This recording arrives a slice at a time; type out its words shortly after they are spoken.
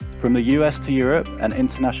From the US to Europe, an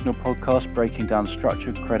international podcast breaking down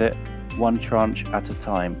structured credit one tranche at a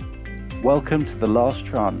time. Welcome to the Last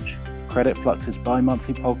Tranche, Credit Flux's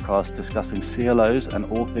bi-monthly podcast discussing CLOs and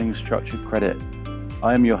all things structured credit.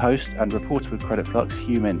 I am your host and reporter with Credit Flux,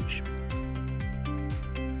 Hugh Minch.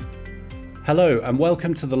 Hello and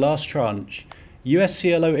welcome to the Last Tranche. US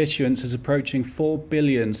CLO issuance is approaching $4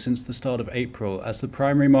 billion since the start of April as the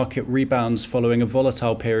primary market rebounds following a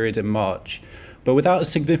volatile period in March. But without a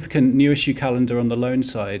significant new issue calendar on the loan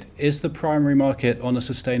side, is the primary market on a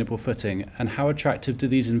sustainable footing? And how attractive do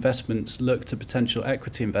these investments look to potential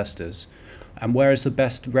equity investors? And where is the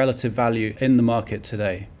best relative value in the market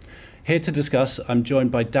today? Here to discuss, I'm joined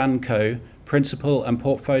by Dan Coe, Principal and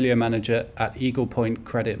Portfolio Manager at Eagle Point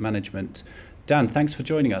Credit Management. Dan, thanks for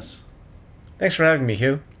joining us. Thanks for having me,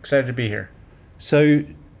 Hugh. Excited to be here. So,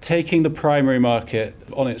 taking the primary market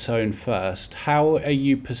on its own first, how are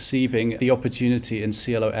you perceiving the opportunity in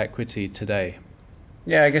CLO equity today?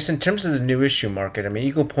 Yeah, I guess in terms of the new issue market,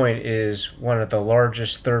 Eagle Point is one of the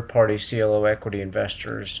largest third-party CLO equity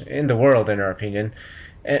investors in the world, in our opinion.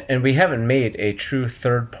 And we haven't made a true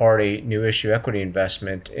third-party new issue equity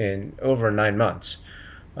investment in over 9 months.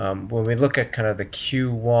 When we look at kind of the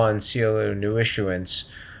Q1 CLO new issuance,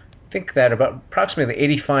 I think that about approximately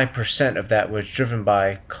 85% of that was driven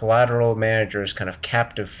by collateral managers' kind of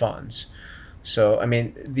captive funds. So,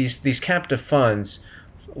 these captive funds,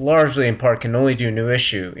 largely in part, can only do new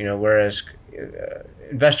issue, whereas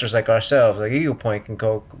investors like ourselves, like Eagle Point, can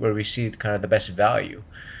go where we see kind of the best value.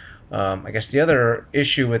 I guess the other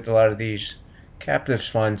issue with a lot of these captive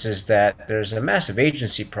funds is that there's a massive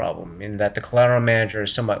agency problem in that the collateral manager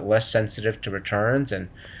is somewhat less sensitive to returns, and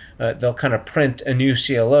they'll kind of print a new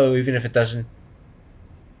CLO even if it doesn't,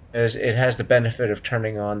 as it has the benefit of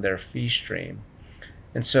turning on their fee stream.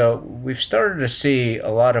 And so we've started to see a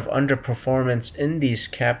lot of underperformance in these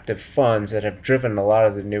captive funds that have driven a lot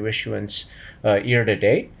of the new issuance year to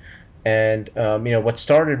date. And what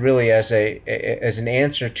started really as an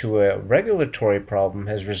answer to a regulatory problem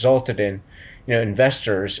has resulted in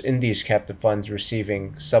investors in these captive funds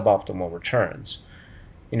receiving suboptimal returns.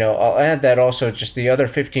 I'll add that also just the other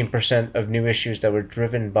 15% of new issues that were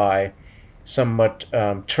driven by somewhat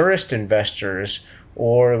tourist investors,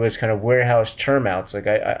 or it was kind of warehouse term outs. Like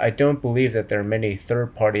I don't believe that there are many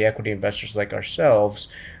third-party equity investors like ourselves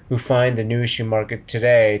who find the new issue market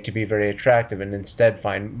today to be very attractive and instead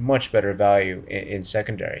find much better value in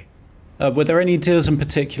secondary. Were there any deals in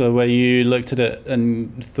particular where you looked at it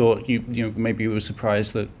and thought maybe you were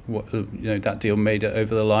surprised that that deal made it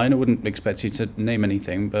over the line? I wouldn't expect you to name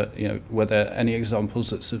anything, but were there any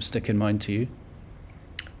examples that sort of stick in mind to you?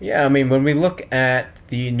 Yeah, when we look at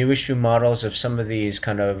the new issue models of some of these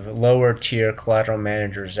kind of lower tier collateral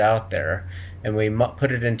managers out there, and we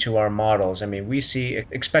put it into our models, we see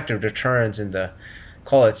expected returns in the,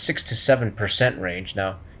 call it 6 to 7% range.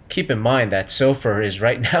 Now, keep in mind that SOFR is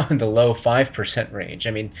right now in the low 5% range.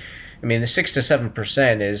 The 6 to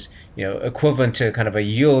 7% is equivalent to kind of a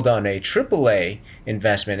yield on a AAA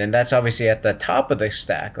investment, and that's obviously at the top of the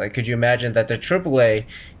stack. Like, could you imagine that the AAA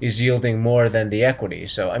is yielding more than the equity?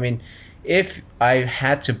 So, if I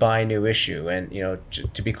had to buy new issue, and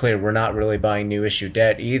to be clear, we're not really buying new issue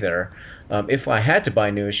debt either. If I had to buy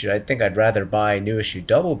new issue, I think I'd rather buy new issue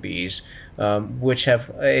double Bs, which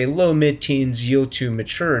have a low mid-teens yield to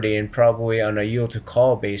maturity, and probably on a yield to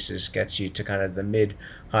call basis gets you to kind of the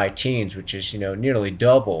mid-high teens, which is nearly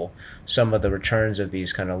double some of the returns of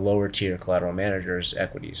these kind of lower tier collateral managers'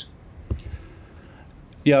 equities.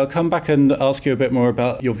 Yeah, I'll come back and ask you a bit more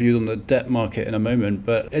about your view on the debt market in a moment,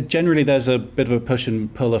 but generally there's a bit of a push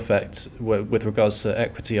and pull effect with regards to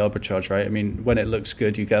equity arbitrage, right? When it looks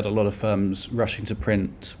good, you get a lot of firms rushing to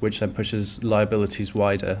print, which then pushes liabilities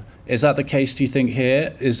wider. Is that the case, do you think,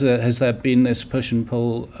 here? Has there been this push and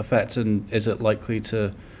pull effect, and is it likely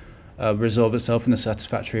to resolve itself in a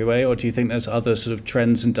satisfactory way, or do you think there's other sort of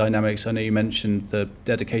trends and dynamics? I know you mentioned the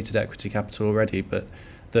dedicated equity capital already, but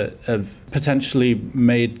that have potentially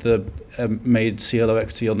made CLO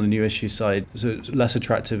equity on the new issue side less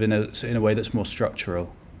attractive in a way that's more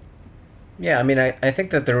structural? Yeah, I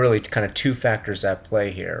think that there are really kind of two factors at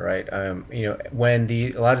play here, right? When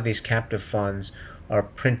a lot of these captive funds are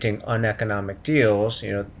printing uneconomic deals,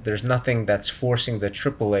 there's nothing that's forcing the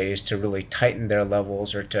AAAs to really tighten their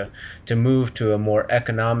levels or to move to a more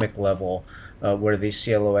economic level where the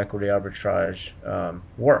CLO equity arbitrage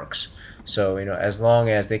works. So, as long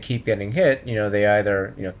as they keep getting hit, they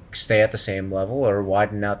either, stay at the same level or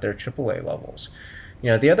widen out their AAA levels.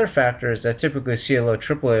 The other factor is that typically CLO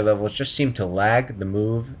AAA levels just seem to lag the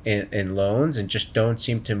move in loans and just don't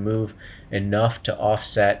seem to move enough to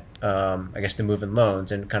offset, the move in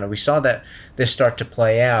loans. And kind of we saw that this start to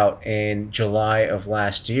play out in July of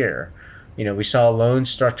last year. We saw loans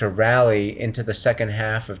start to rally into the second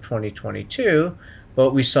half of 2022,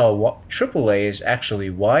 but we saw AAAs actually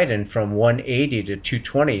widen from 180 to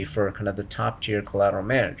 220 for kind of the top tier collateral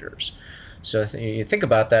managers. So you think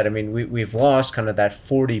about that. I mean, we've lost kind of that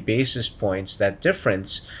 40 basis points, that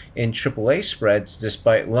difference in AAA spreads,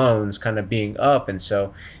 despite loans kind of being up. And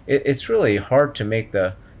so it's really hard to make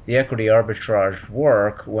the equity arbitrage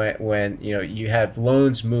work when you have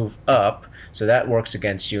loans move up, so that works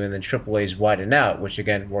against you, and then AAAs widen out, which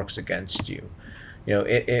again works against you.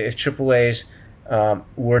 If AAAs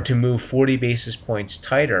were to move 40 basis points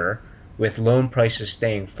tighter, with loan prices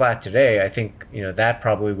staying flat today, I think that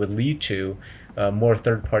probably would lead to more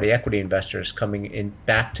third-party equity investors coming in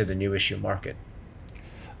back to the new issue market.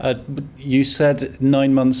 You said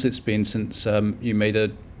 9 months it's been since you made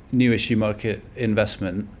a new issue market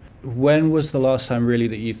investment. When was the last time really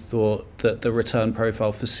that you thought that the return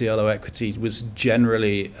profile for CLO equity was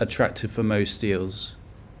generally attractive for most deals?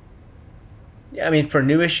 Yeah, I mean, for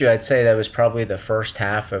new issue, I'd say that was probably the first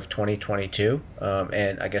half of 2022,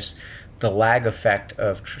 and I guess the lag effect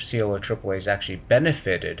of CLO AAAs actually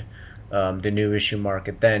benefited the new issue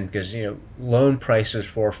market then, because loan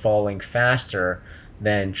prices were falling faster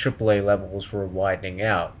than AAA levels were widening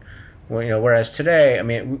out. Whereas today, I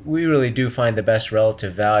mean, we really do find the best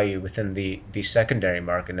relative value within the secondary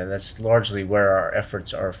market, and that's largely where our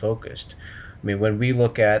efforts are focused. I mean, when we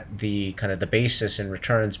look at the kind of the basis and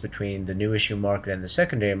returns between the new issue market and the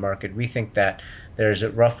secondary market, we think that there's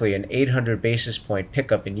roughly an 800 basis point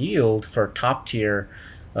pickup in yield for top tier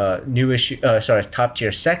top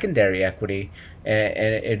tier secondary equity, and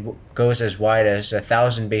it goes as wide as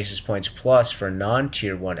 1,000 basis points plus for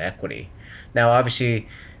non-tier one equity. Now, obviously,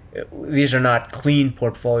 these are not clean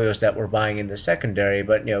portfolios that we're buying in the secondary,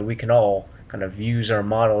 but we can all kind of use our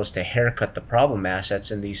models to haircut the problem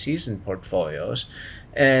assets in these seasoned portfolios.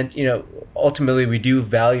 And ultimately we do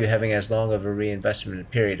value having as long of a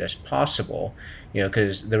reinvestment period as possible,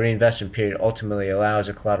 because the reinvestment period ultimately allows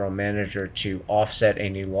a collateral manager to offset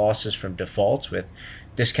any losses from defaults with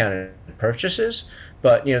discounted purchases.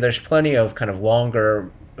 But there's plenty of kind of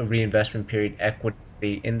longer reinvestment period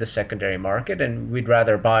equity in the secondary market, and we'd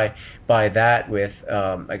rather buy that with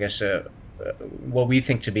what we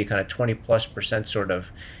think to be kind of 20+% sort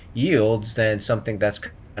of yields than something that's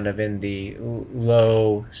kind of in the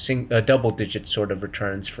low double-digit sort of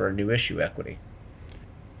returns for a new issue equity.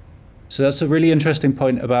 So that's a really interesting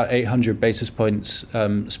point about 800 basis points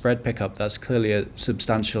spread pickup. That's clearly a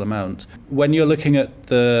substantial amount. When you're looking at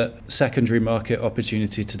the secondary market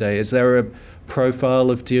opportunity today, is there a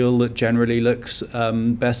profile of deal that generally looks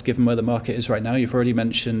best given where the market is right now? You've already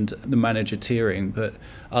mentioned the manager tiering, but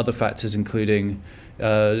other factors including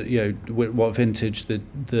what vintage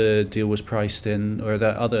the deal was priced in, or are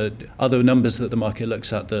there other numbers that the market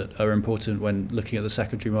looks at that are important when looking at the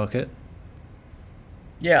secondary market?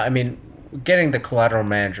 Yeah, I mean, getting the collateral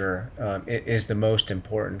manager is the most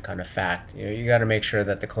important kind of fact. You got to make sure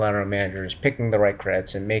that the collateral manager is picking the right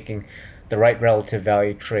credits and making the right relative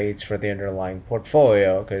value trades for the underlying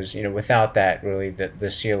portfolio, because without that, really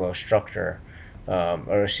the CLO structure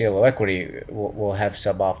or CLO equity will have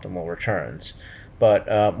suboptimal returns.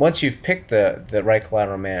 But once you've picked the right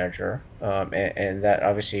collateral manager, and that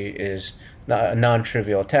obviously is not a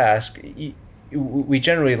non-trivial task, we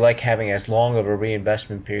generally like having as long of a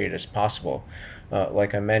reinvestment period as possible.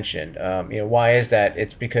 Like I mentioned, why is that?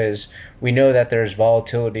 It's because we know that there's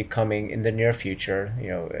volatility coming in the near future.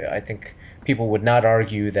 I think people would not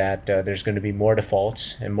argue that there's going to be more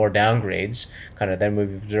defaults and more downgrades kind of than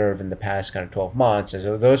we've observed in the past kind of 12 months, as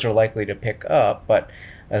those are likely to pick up. But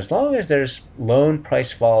as long as there's loan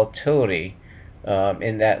price volatility,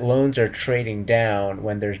 in that loans are trading down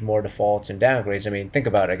when there's more defaults and downgrades. I mean, think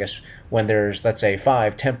about it, I guess, when there's, let's say,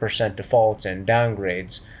 5-10% defaults and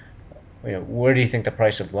downgrades, where do you think the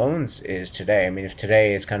price of loans is today? I mean, if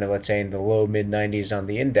today it's kind of, let's say, in the low mid-90s on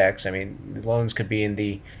the index, I mean, loans could be in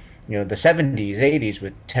the the 70s, 80s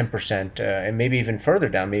with 10%, and maybe even further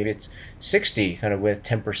down, maybe it's 60 kind of with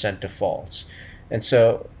 10% defaults. And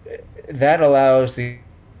so that allows the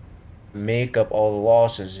make up all the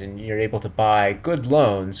losses, and you're able to buy good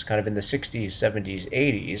loans kind of in the 60s, 70s,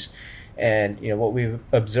 80s. And what we've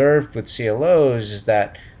observed with CLOs is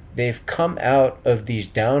that they've come out of these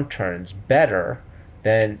downturns better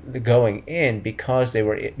than the going in, because they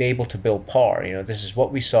were able to build par. This is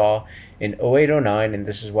what we saw in 08, 09, and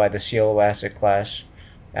this is why the CLO asset class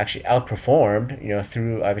actually outperformed,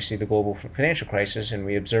 through obviously the global financial crisis, and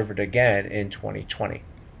we observed it again in 2020.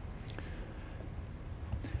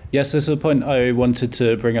 Yes, this is a point I wanted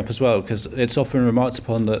to bring up as well, because it's often remarked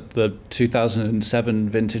upon that the 2007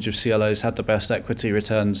 vintage of CLOs had the best equity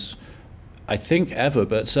returns, I think, ever,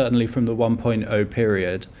 but certainly from the 1.0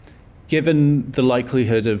 period. Given the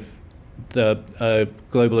likelihood of the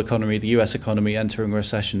global economy, the US economy, entering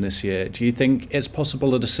recession this year, do you think it's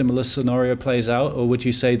possible that a similar scenario plays out, or would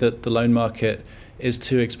you say that the loan market is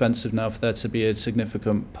too expensive now for there to be a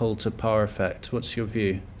significant pull to par effect? What's your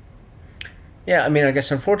view? Yeah, I mean, I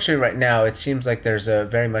guess unfortunately right now it seems like there's a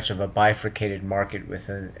very much of a bifurcated market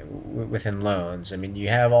within loans. I mean, you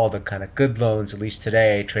have all the kind of good loans, at least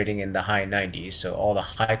today, trading in the high 90s. So all the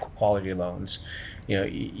high quality loans,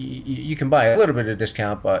 you can buy a little bit of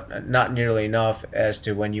discount, but not nearly enough as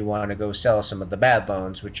to when you want to go sell some of the bad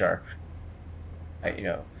loans, which are, you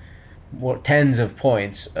know, tens of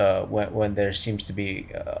points when there seems to be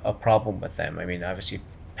a problem with them. I mean, obviously,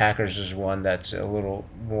 Packers is one that's a little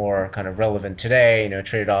more kind of relevant today.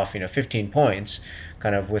 Traded off 15 points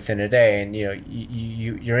kind of within a day, and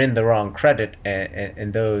you're in the wrong credit,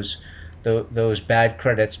 and those bad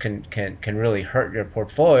credits can really hurt your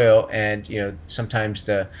portfolio. And sometimes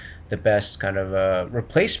the best kind of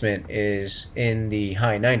replacement is in the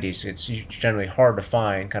high 90s. It's generally hard to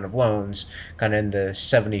find kind of loans kind of in the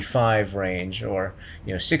 75 range or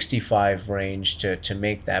 65 range to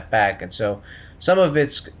make that back. And so some of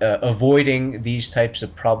it's avoiding these types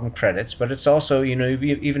of problem credits, but it's also,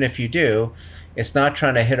 even if you do, it's not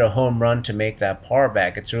trying to hit a home run to make that par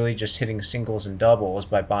back. It's really just hitting singles and doubles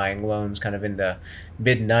by buying loans kind of in the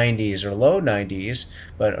mid 90s or low 90s.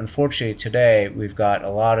 But unfortunately today we've got a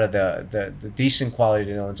lot of the decent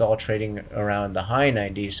quality loans all trading around the high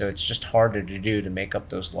 90s, so it's just harder to do to make up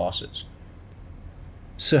those losses.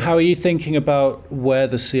 So how are you thinking about where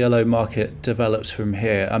the CLO market develops from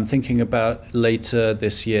here? I'm thinking about later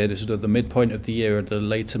this year, sort of the midpoint of the year or the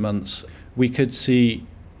later months. We could see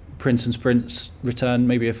print and sprints return,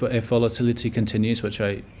 maybe if volatility continues, which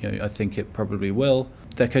I think it probably will.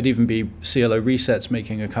 There could even be CLO resets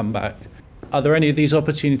making a comeback. Are there any of these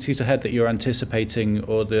opportunities ahead that you're anticipating,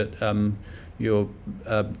 or that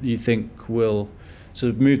you think will sort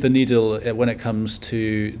of move the needle when it comes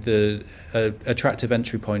to the attractive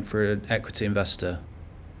entry point for an equity investor?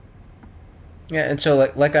 Yeah, and so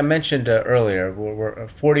like I mentioned earlier, we're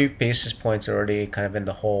 40 basis points already kind of in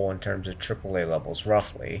the hole in terms of AAA levels,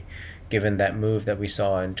 roughly, given that move that we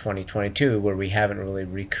saw in 2022, where we haven't really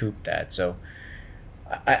recouped that. So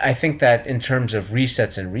I think that in terms of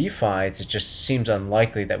resets and refis, it just seems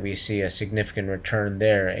unlikely that we see a significant return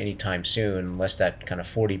there anytime soon, unless that kind of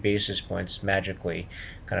 40 basis points magically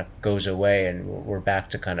kind of goes away and we're back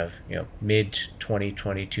to kind of mid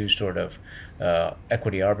 2022 sort of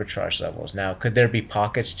equity arbitrage levels. Now, could there be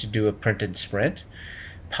pockets to do a printed sprint?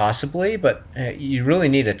 Possibly, but you really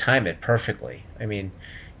need to time it perfectly. I mean,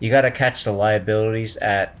 you got to catch the liabilities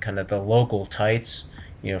at kind of the local tights,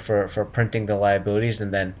 for printing the liabilities,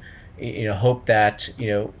 and then hope that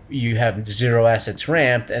you have zero assets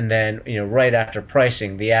ramped, and then right after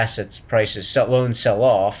pricing the assets prices loans sell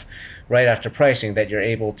off right after pricing, that you're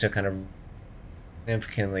able to kind of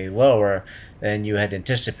significantly lower than you had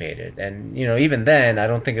anticipated. And even then I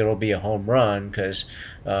don't think it'll be a home run, because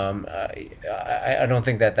I don't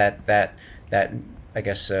think that I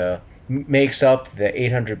guess makes up the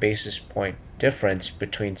 800 basis point difference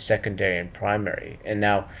between secondary and primary. And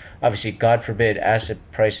now, obviously, God forbid asset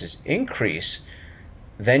prices increase,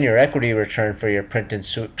 then your equity return for your print and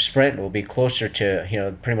sprint will be closer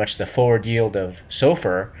to pretty much the forward yield of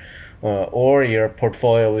SOFR, or your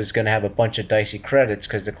portfolio is going to have a bunch of dicey credits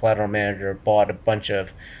because the collateral manager bought a bunch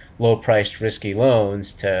of low-priced risky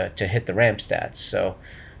loans to hit the ramp stats. So,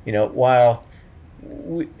 while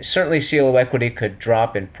certainly CLO equity could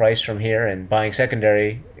drop in price from here, and buying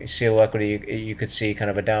secondary CLO equity, you could see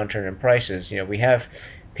kind of a downturn in prices. We have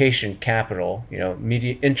patient capital,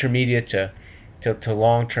 intermediate to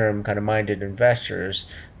long-term kind of minded investors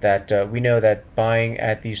that we know that buying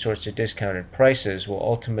at these sorts of discounted prices will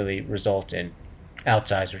ultimately result in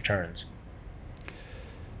outsized returns.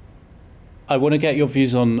 I want to get your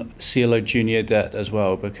views on CLO junior debt as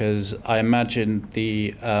well, because I imagine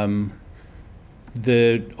the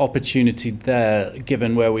opportunity there,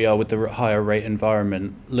 given where we are with the higher rate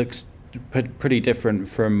environment, looks pretty different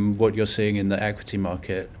from what you're seeing in the equity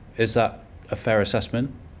market. Is that a fair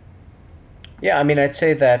assessment? Yeah, I mean, I'd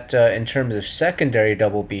say that in terms of secondary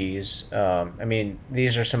double Bs, I mean,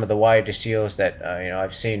 these are some of the widest deals that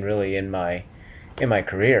I've seen really in my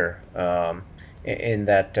career. in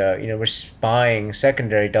that we're buying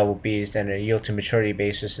secondary double Bs and a yield to maturity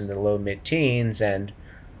basis in the low mid teens, and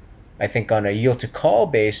I think on a yield to call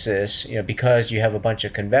basis, because you have a bunch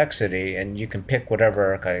of convexity and you can pick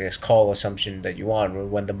whatever, I guess, call assumption that you want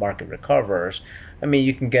when the market recovers. I mean,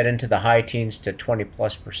 you can get into the high teens to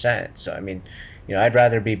 20+%. So I mean, I'd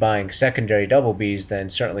rather be buying secondary double Bs than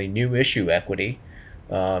certainly new issue equity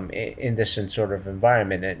in this sort of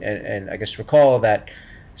environment. And I guess recall that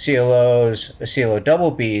CLO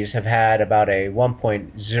double Bs have had about a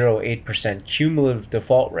 1.08% cumulative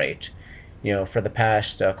default rate, for the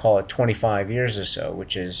past, call it 25 years or so,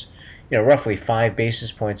 which is, roughly 5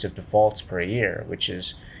 basis points of defaults per year, which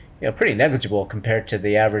is, pretty negligible compared to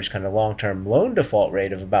the average kind of long-term loan default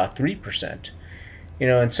rate of about 3%.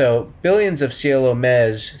 And so billions of CLO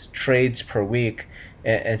mezz trades per week.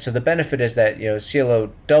 And so the benefit is that, CLO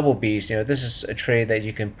double Bs, this is a trade that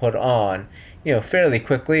you can put on, fairly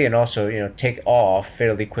quickly, and also, take off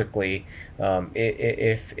fairly quickly,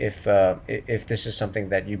 if this is something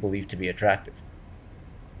that you believe to be attractive.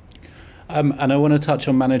 And I want to touch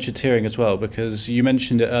on manager tiering as well, because you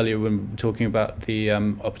mentioned it earlier when we were talking about the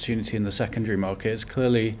opportunity in the secondary market. It's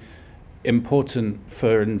clearly important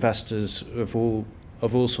for investors of all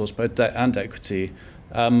sorts, both debt and equity.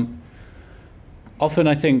 Often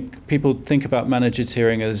I think people think about manager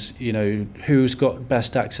tiering as, who's got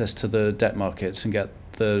best access to the debt markets and get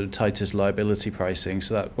the tightest liability pricing.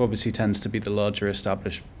 So that obviously tends to be the larger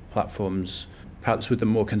established platforms, perhaps with the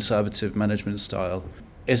more conservative management style.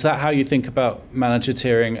 Is that how you think about manager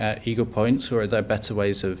tiering at Eagle Points, or are there better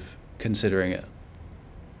ways of considering it?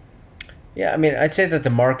 Yeah, I mean, I'd say that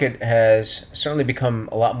the market has certainly become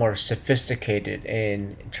a lot more sophisticated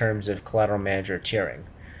in terms of collateral manager tiering.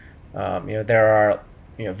 There are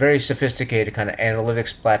very sophisticated kind of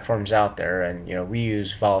analytics platforms out there, and we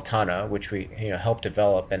use Volatana, which we help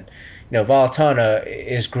develop, and Volatana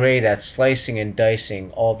is great at slicing and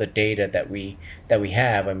dicing all the data that we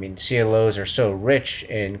have. I mean, CLOs are so rich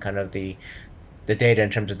in kind of the data in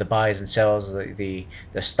terms of the buys and sells, the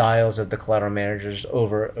styles of the collateral managers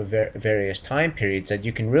over various time periods, that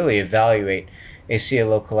you can really evaluate a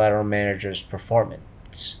CLO collateral manager's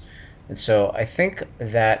performance. And so I think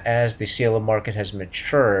that as the CLO market has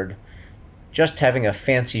matured, just having a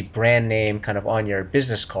fancy brand name kind of on your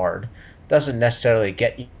business card doesn't necessarily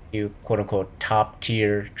get you, quote unquote, top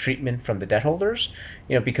tier treatment from the debt holders,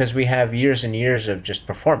 because we have years and years of just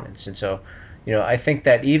performance. And so, I think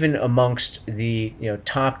that even amongst the,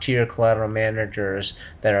 top tier collateral managers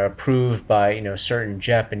that are approved by, certain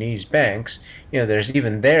Japanese banks, there's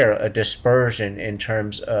even there a dispersion in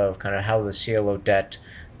terms of kind of how the CLO debt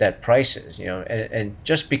prices, and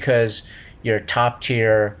just because you're top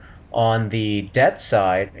tier on the debt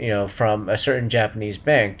side, from a certain Japanese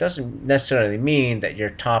bank, doesn't necessarily mean that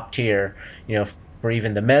you're top tier, for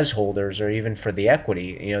even the mezz holders or even for the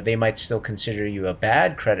equity. They might still consider you a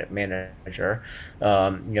bad credit manager,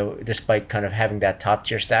 despite kind of having that top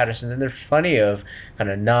tier status. And then there's plenty of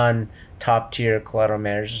kind of non-top tier collateral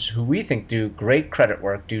managers who we think do great credit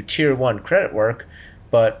work, do tier one credit work,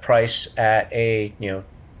 but price at a,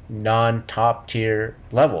 non-top tier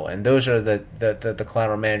level, and those are the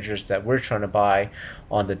collateral managers that we're trying to buy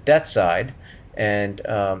on the debt side, and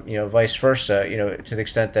vice versa. To the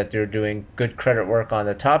extent that they're doing good credit work on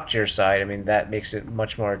the top tier side, I mean, that makes it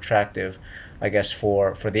much more attractive, I guess,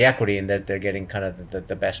 for the equity, and that they're getting kind of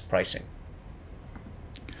the best pricing.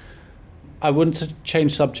 I want to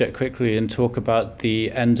change subject quickly and talk about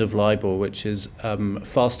the end of Libor, which is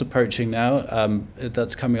fast approaching now.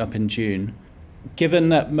 That's coming up in June. Given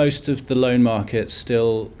that most of the loan market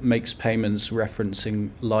still makes payments referencing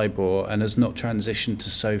Libor and has not transitioned to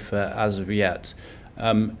SOFR as of yet,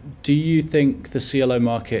 do you think the CLO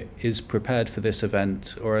market is prepared for this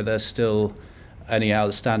event, or are there still any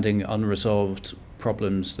outstanding unresolved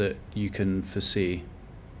problems that you can foresee?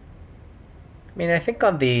 I mean, I think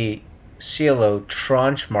on the CLO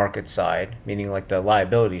tranche market side, meaning like the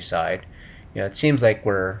liability side, it seems like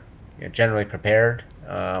we're generally prepared.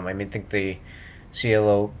 I mean, I think the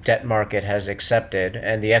CLO debt market has accepted,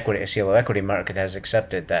 and the CLO equity market has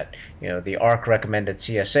accepted that the ARC recommended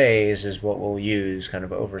CSAs is what we'll use kind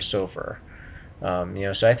of over SOFR.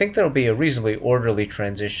 So I think there'll be a reasonably orderly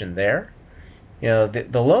transition there. The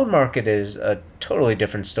loan market is a totally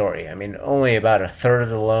different story. I mean, only about a third of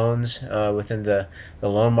the loans within the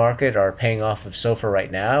loan market are paying off of SOFR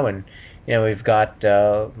right now, and we've got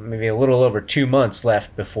maybe a little over 2 months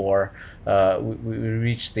left before we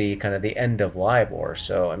reach the kind of the end of Libor.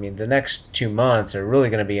 So I mean, the next 2 months are really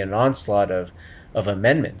going to be an onslaught of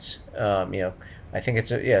amendments. I think it's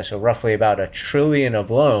so roughly about $1 trillion of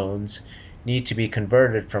loans, need to be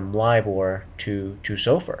converted from Libor to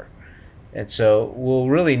SOFR. And so we'll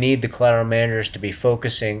really need the collateral managers to be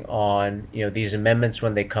focusing on, these amendments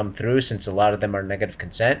when they come through, since a lot of them are negative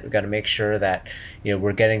consent. We've got to make sure that,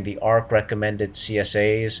 we're getting the ARC recommended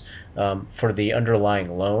CSAs for the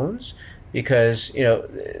underlying loans, because,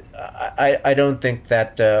 I don't think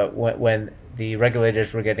that when the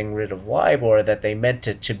regulators were getting rid of Libor, that they meant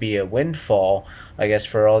it to be a windfall, I guess,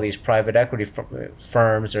 for all these private equity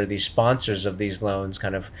firms or these sponsors of these loans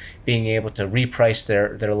kind of being able to reprice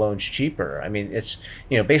their loans cheaper. I mean, it's,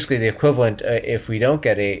 basically the equivalent, if we don't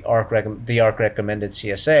get the ARC recommended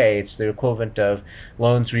CSA, it's the equivalent of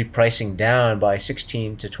loans repricing down by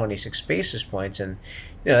 16 to 26 basis points. And,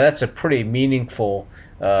 that's a pretty meaningful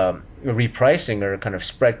repricing or kind of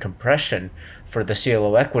spread compression for the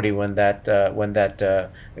CLO equity when that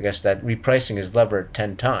I guess that repricing is levered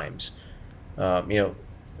 10 times.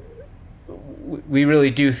 We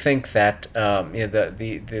really do think that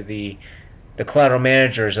the collateral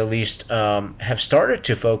managers at least have started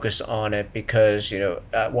to focus on it, because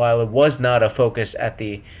while it was not a focus at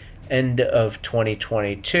the end of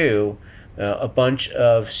 2022, a bunch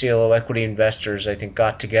of CLO equity investors, I think,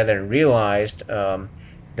 got together and realized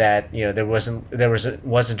that there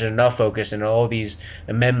wasn't enough focus, and all these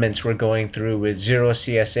amendments were going through with 0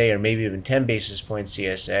 CSA or maybe even 10 basis point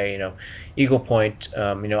CSA. Eagle Point,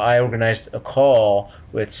 I organized a call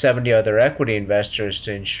with 70 other equity investors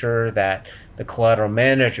to ensure that the collateral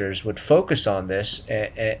managers would focus on this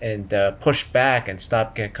and push back and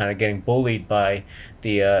stop getting bullied by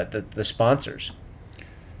the sponsors.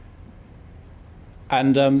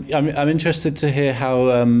 And I'm interested to hear how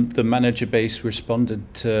the manager base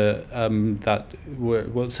responded to that,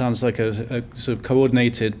 what sounds like a sort of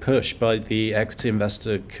coordinated push by the equity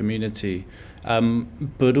investor community.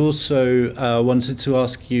 But also wanted to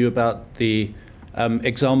ask you about the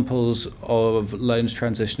examples of loans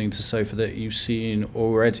transitioning to SOFR that you've seen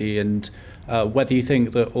already, and whether you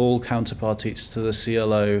think that all counterparties to the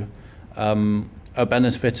CLO are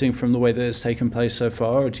benefiting from the way that it's taken place so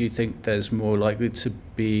far, or do you think there's more likely to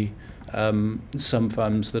be some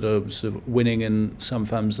firms that are sort of winning and some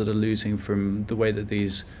firms that are losing from the way that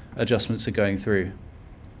these adjustments are going through?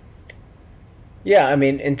 Yeah, I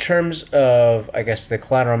mean, in terms of, I guess, the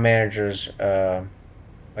collateral managers,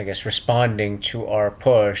 responding to our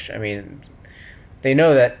push, I mean, they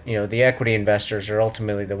know that, the equity investors are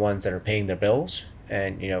ultimately the ones that are paying their bills.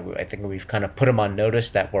 And, I think we've kind of put them on notice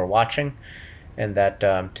that we're watching, and that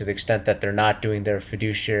to the extent that they're not doing their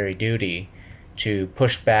fiduciary duty to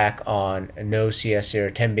push back on no CSA or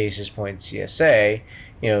 10 basis point CSA,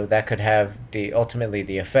 that could have ultimately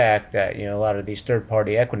the effect that, a lot of these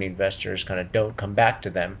third-party equity investors kind of don't come back to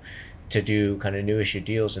them to do kind of new issue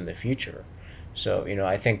deals in the future. So,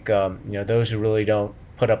 I think, those who really don't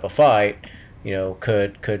put up a fight,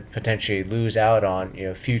 could potentially lose out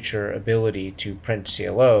on, future ability to print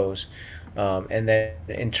CLOs. And then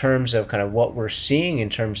in terms of kind of what we're seeing in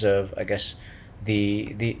terms of, I guess,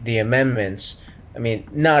 the amendments, I mean,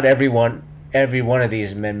 not every one of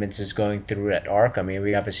these amendments is going through at ARC. I mean,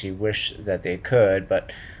 we obviously wish that they could,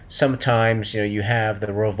 but sometimes, you have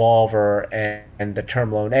the revolver and the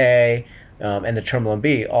term loan A and the term loan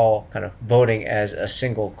B all kind of voting as a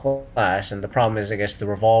single class. And the problem is, I guess, the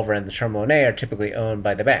revolver and the term loan A are typically owned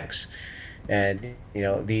by the banks. And,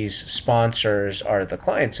 these sponsors are the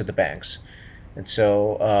clients of the banks. And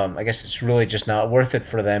so I guess it's really just not worth it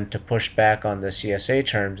for them to push back on the CSA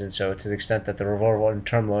terms. And so to the extent that the revolver and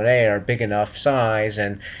term loan A are big enough size,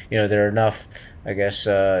 and, there are enough, I guess,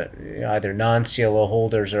 either non-CLO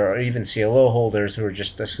holders or even CLO holders who are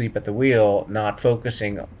just asleep at the wheel, not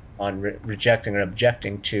focusing on rejecting or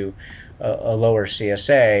objecting to a lower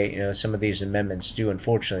CSA, some of these amendments do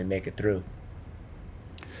unfortunately make it through.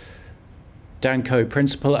 Dan Coe,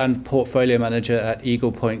 Principal and Portfolio Manager at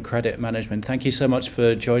Eagle Point Credit Management. Thank you so much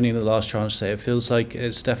for joining the Last Tranche today. It feels like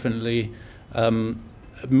it's definitely,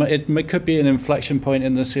 it could be an inflection point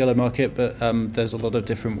in the CLO market, but there's a lot of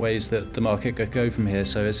different ways that the market could go from here.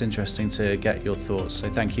 So it's interesting to get your thoughts.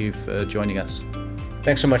 So thank you for joining us.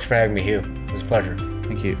 Thanks so much for having me, Hugh. It was a pleasure.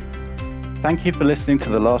 Thank you. Thank you for listening to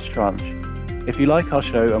The Last Tranche. If you like our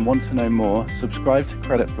show and want to know more, subscribe to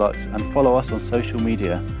Credit Flux and follow us on social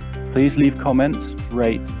media. Please leave comments,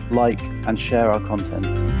 rate, like, and share our content.